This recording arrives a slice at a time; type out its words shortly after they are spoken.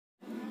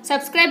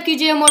Subscribe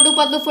कीजिए Motu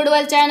Patlu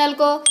फूडवर्ल्ड channel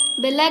को,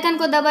 bell icon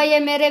को दबाइए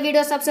मेरे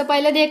वीडियो सबसे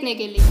पहले देखने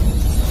के लिए।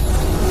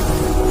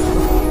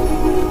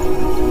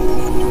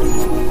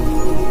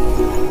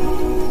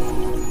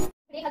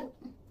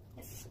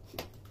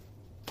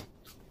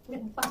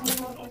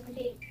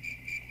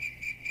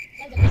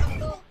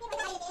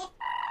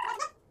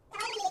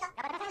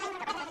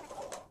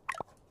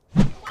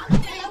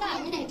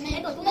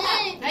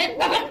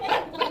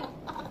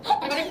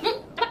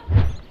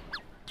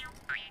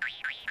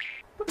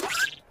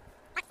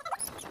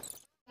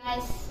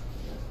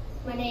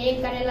 मैंने एक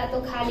करेला तो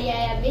खा लिया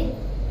है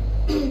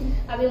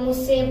अभी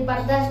मुझसे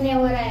बर्दाश्त नहीं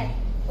हो रहा है,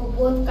 वो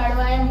बहुत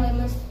कड़वा है।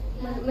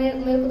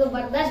 मेरे को तो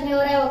बर्दाश्त नहीं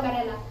हो रहा है वो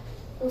करेला।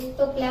 कुछ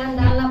तो प्लान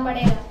डालना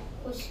पड़ेगा,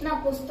 कुछ ना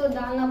कुछ तो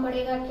डालना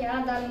पड़ेगा। क्या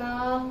डालना,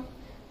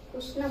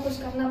 कुछ ना कुछ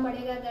करना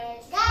पड़ेगा।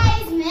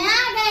 गाइस मैं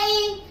आ गई।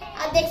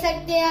 आप देख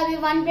सकते हैं अभी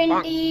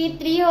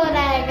 123 हो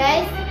रहा है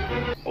गाइस।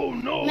 oh,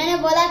 no. मैंने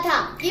बोला था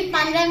कि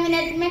 15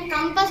 मिनट में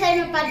कंपल्सरी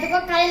में पत्तू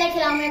को करेला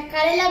खिलाऊंगा।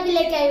 करेला भी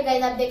लेके आई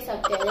गाइस, आप देख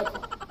सकते हैं।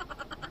 देखो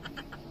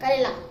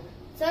करेला।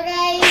 सो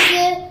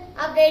गाइस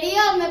आप रेडी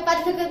हो? मैं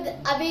पत्तू को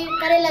अभी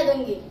करेला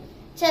दूंगी।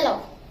 चलो।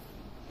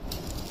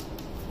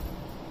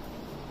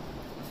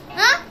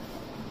 हाँ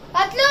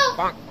पतलू,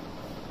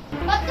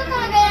 पतलू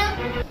कहाँ गया?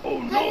 oh,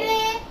 no. अरे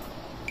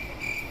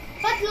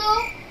पतलू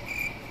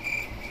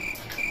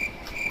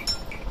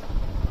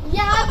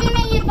यहाँ भी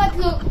नहीं है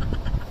पतलू।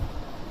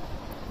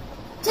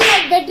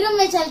 चलो बेडरूम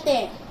में चलते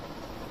हैं।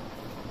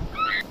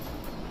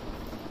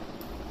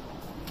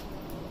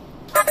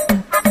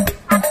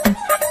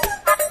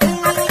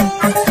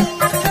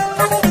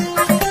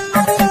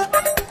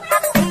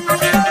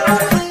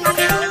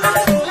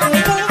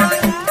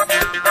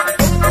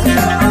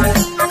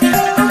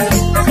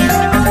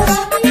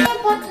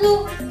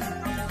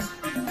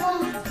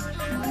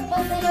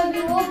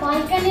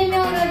 बालकनी में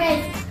होगा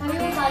गाइस, अभी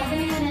वो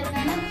बालकनी में रहता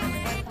है ना।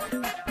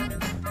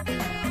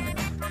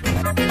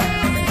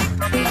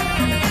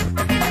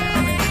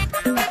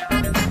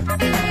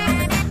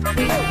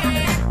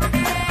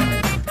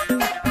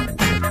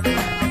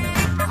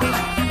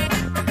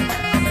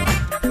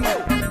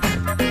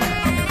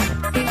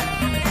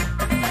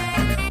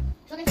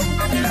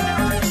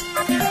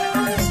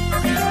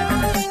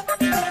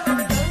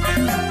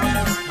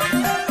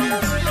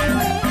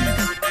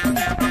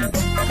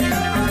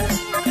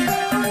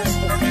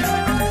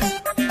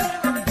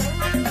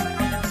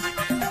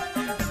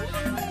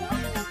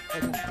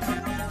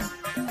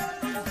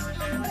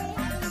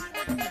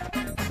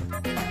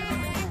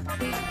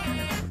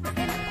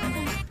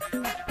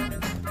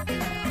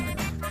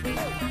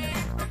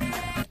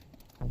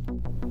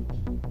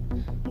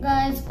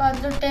 गाइस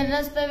पतलू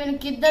टेरेस पे मैंने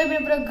किधर भी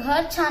पूरा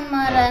घर छान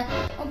मारा है।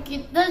 वो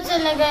किधर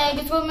चले गए?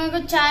 किसको मेरे को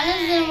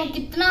चैलेंज दिया, वो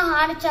कितना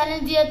हार्ड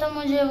चैलेंज दिया था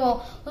मुझे, वो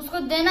उसको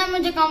देना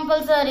मुझे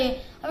कंपलसरी।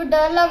 अभी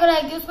डर लग रहा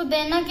है कि उसको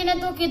देना कि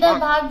नहीं, तो किधर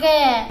भाग गए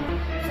हैं।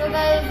 सो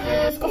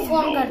गाइस उसको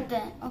फोन करते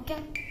हैं। ओके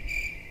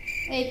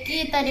एक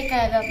ही तरीका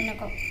है अपने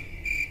को।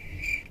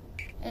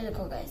 ये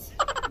देखो गाइस,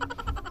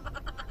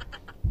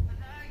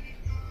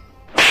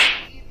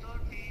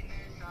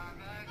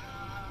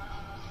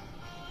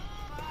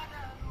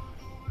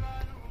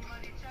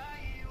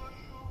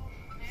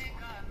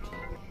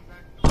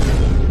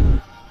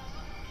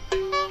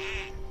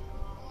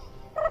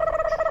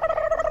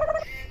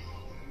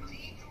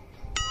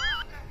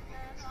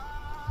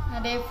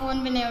 अरे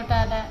फोन भी नहीं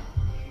उठा रहा है।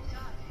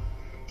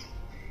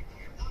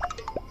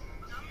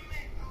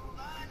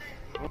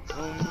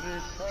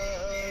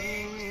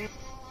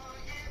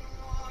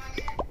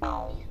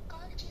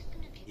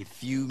 A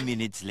few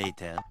minutes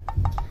later.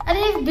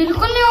 अरे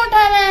बिल्कुल नहीं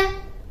उठा रहा है,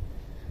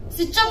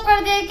 स्विच ऑफ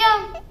कर दिया क्या?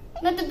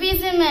 मैं तो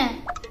बिजी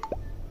में।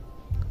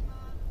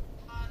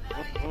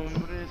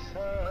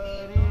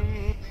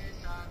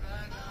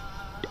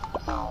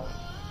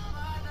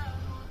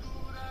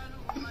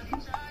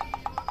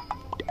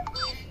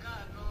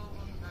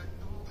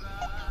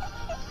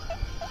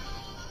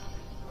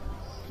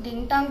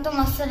 रिंगटोन तो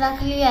मस्त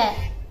रख लिया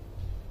है।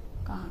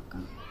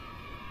 कहाँ?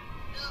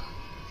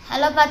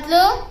 हेलो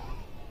पतलू,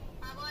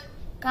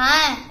 कहाँ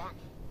है?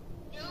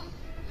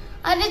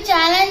 अरे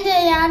चैलेंज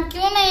है यार,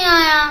 क्यों नहीं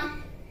आया?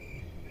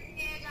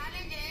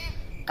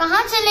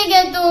 कहाँ चले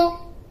गए तू?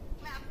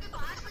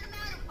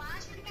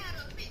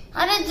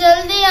 अरे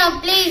जल्दी आ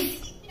प्लीज।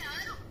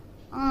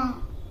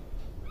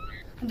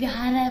 अभी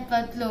आ रहा है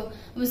पतलू,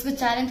 उसको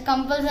चैलेंज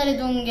कंपलसरी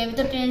दूंगी। अभी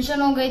तो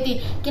टेंशन हो गई थी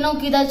कि ना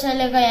किधर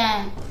चले गए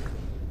हैं।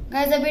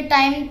 गाइस अभी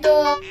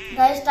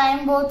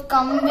टाइम बहुत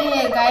कम भी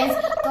है गाइस,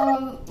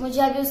 तो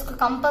मुझे अभी उसको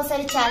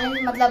कंपलसरी चैलेंज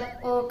मतलब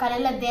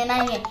करेला देना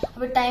ही है।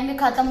 अभी टाइम भी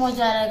खत्म हो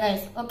जा रहा है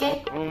guys. Okay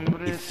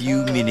A few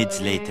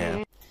minutes later.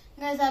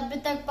 Guys अभी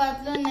तक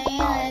पतलू नहीं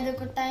आया।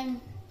 देखो टाइम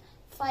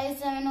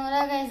 5:07 हो रहा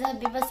है गाइस।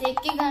 अभी बस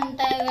 1 ही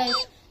घंटा है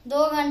गाइस,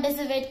 2 घंटे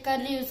से वेट कर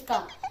रही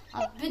उसका,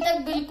 अभी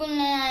तक बिल्कुल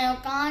नहीं आया।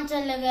 कहाँ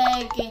चले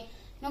गए कि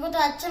मेरे को तो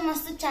अच्छा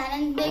मस्त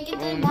चैलेंज दे के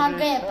तो भाग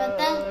गए,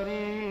 पता है।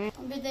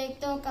 अभी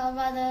देखते हो कब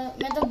आता है।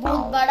 मैं तो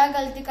बहुत बड़ा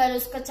गलती कर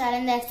उसका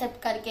चैलेंज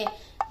एक्सेप्ट करके।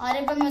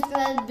 अरे पर मैं उसके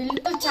साथ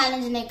बिल्कुल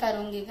चैलेंज नहीं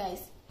करूंगी गाइस।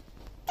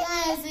 क्या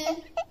है ऐसे?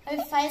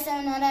 अभी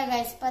 5-7 हो रहा है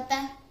गाइस, पता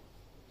है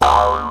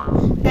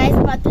गाइस।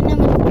 पत्तू ने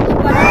मुझे वीडियो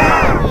बना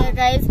दिया है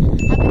गाइस।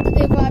 अभी तो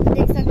देखो, आप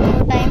देख सकते हो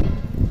टाइम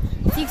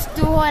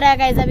 6:02 हो रहा है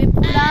गाइस। अभी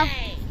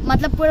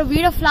पूरा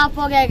वीडियो फ्लॉप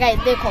हो गया है गाइस।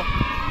 देखो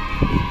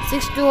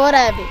 6:02 हो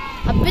रहा है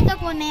अभी तक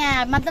वो नहीं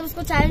आया। मतलब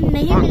उसको चैलेंज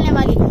नहीं मिलने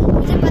वाली।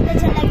 मुझे पता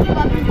चला कि वो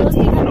अपने दोस्त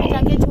के घर में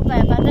जाके छुपा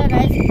है। पता है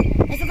गाइस,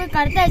 ऐसे कोई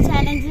करता है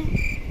चैलेंज?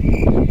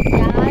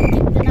 यार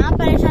कितना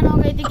परेशान हो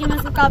गई थी कि मैं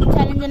उसको कब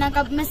चैलेंज देना,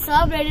 कब मैं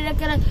सब रेडी रख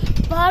कर,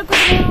 बाहर कुछ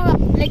नहीं होगा।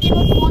 लेकिन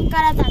वो फोन कर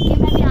रहा था कि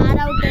मैं भी आ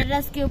रहा हूँ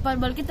टेरेस के ऊपर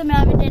बोल के। तो मैं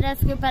अभी टेरेस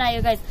के ऊपर आई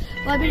हूँ गाइस।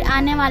 वो अभी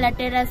आने वाला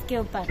टेरेस के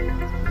ऊपर।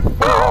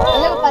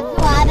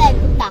 पत्तू आ रहा है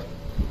कुत्ता।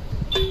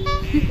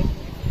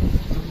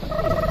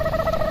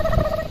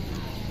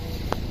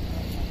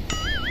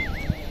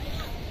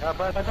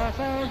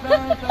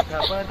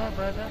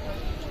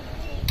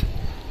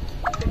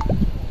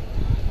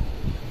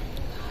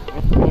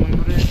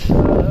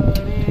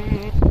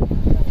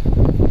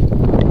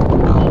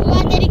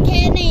 तेरी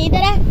खैर नहीं, इधर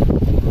है।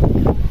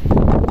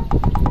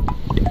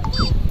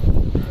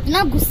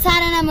 इतना गुस्सा आ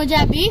रहा है ना मुझे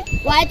अभी।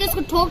 वो आए तो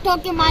उसको ठोक ठोक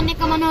के मारने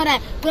का मन हो रहा है।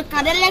 पूरा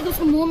करेला है,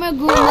 उसको मुंह में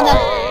मतलब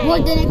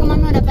भोज देने का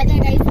मन हो रहा है। पता है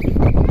गाइस,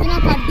 इतना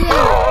कद्दू है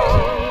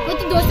वो।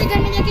 तो दोस्त के घर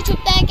में जाके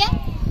छुपता है क्या,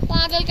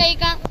 पागल कहीं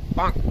का।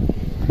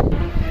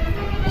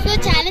 उसको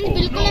चैलेंज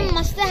बिल्कुल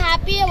मस्त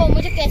हैप्पी है वो।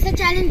 मुझे कैसे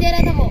चैलेंज दे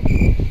रहा था वो।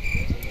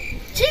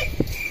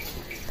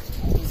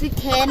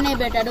 खैर नहीं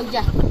बेटा, रुक जा।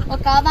 और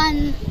कब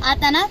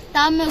आता ना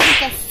तब मैं उसको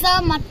कैसा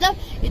मतलब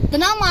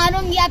इतना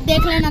मारूंगी, आप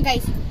देख लेना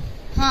गाइस।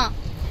 हाँ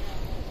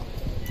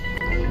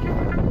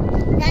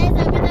गाइस,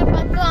 अभी तक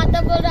पत्तू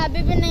आता बोल रहा,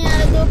 अभी भी नहीं आ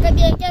रहा। धोखा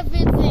दिया क्या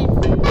फिर से?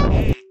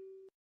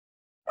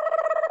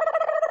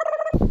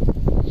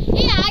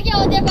 ये आ गया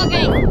वो, देखो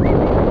गाइस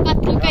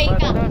पत्तू कहीं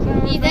का।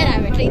 इधर आ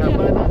बेटा, इधर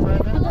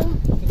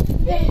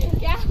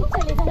क्या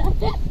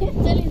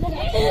चल इधर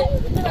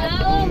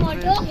आओ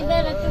मोटू,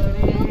 इधर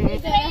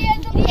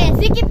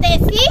ऐसी की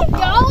तैसी।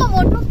 क्या हुआ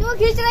मोटू, क्यों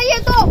खींच रही है?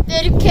 तो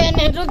तेरी खैर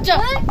नहीं, रुक जा।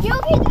 क्यों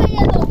खींच रही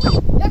है? तो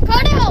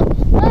खड़े हो।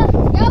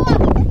 क्या हुआ?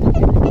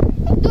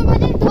 तू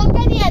मुझे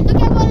धोखा दिया। तू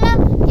क्या बोल रहा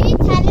कि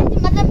चैलेंज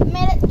मतलब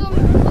मेरे तुम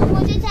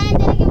मुझे चैलेंज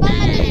देने के बाद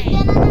मुझे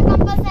देना ना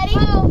कंपलसरी।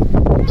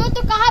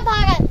 तो कहाँ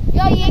भागा?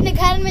 यार ये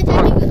घर में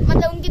जाके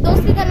मतलब उनकी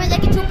दोस्त के घर में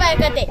जाके छुपा है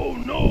कहते।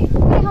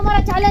 हमारा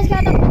चैलेंज क्या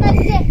था पता है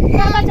तुझे?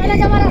 क्या था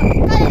चैलेंज हमारा?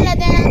 कर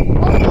लेते हैं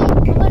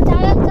हमारा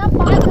चैलेंज था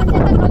 5 घंटे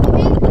तक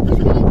कभी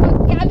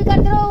क्या भी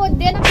करते रहो वो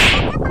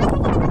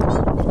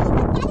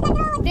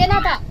देना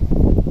था,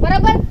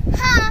 बराबर?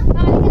 हाँ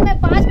लेकिन मैं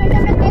 5 घंटे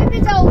में कहीं भी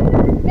जाऊँ,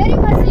 मेरी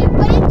मर्जी।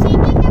 पर ये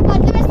चीटिंग के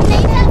बदले में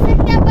नहीं जा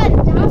सकते। अपन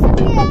जा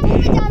सकती है, तू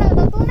भी जाना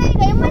था, तू नहीं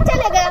गई, मैं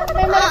चले गया।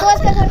 मैं मेरे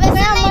दोस्त के घर में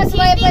गया, मस्त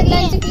वहीं पर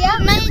लंच किया,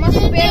 मस्त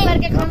पेट भर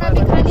के खाना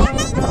भी खा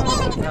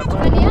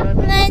लिया।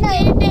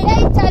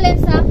 नहीं चैलेंज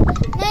था,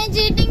 नहीं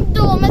चीटिंग।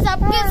 तो मैं सब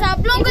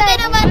लोगों को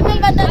तेरे बारे में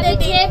बता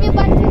देती। ये भी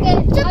बन चुके।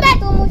 चुप है,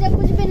 तू मुझे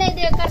कुछ भी नहीं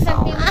कर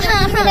सकती,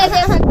 नहीं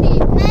दे सकती।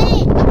 नहीं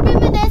अभी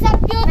मैं दे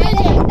सकती हूँ तुझे।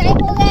 टाइम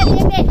हो गया,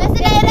 देख वैसे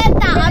नहीं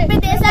रहता, आप भी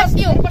दे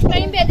सकती हूँ। कुछ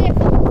टाइम पे दे।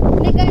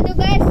 निकल दो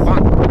गैस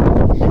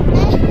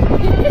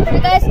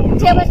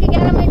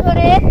 6:11 हो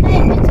रहे हैं।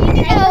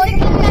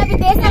 अभी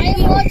दे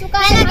सकती हूँ, हो चुका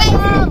है ना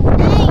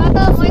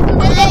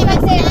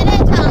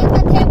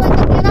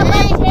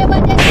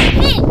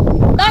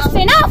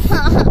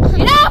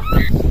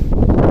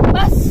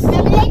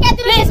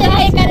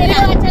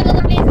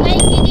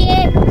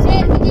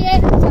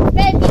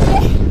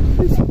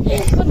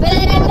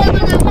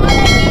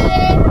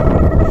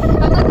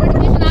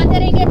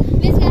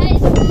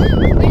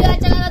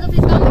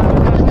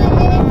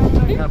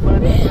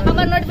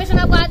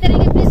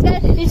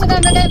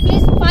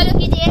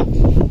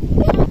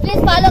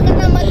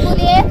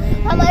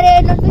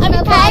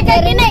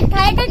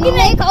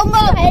नहीं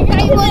खाऊंगा।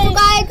 टाइम हो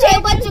चुका है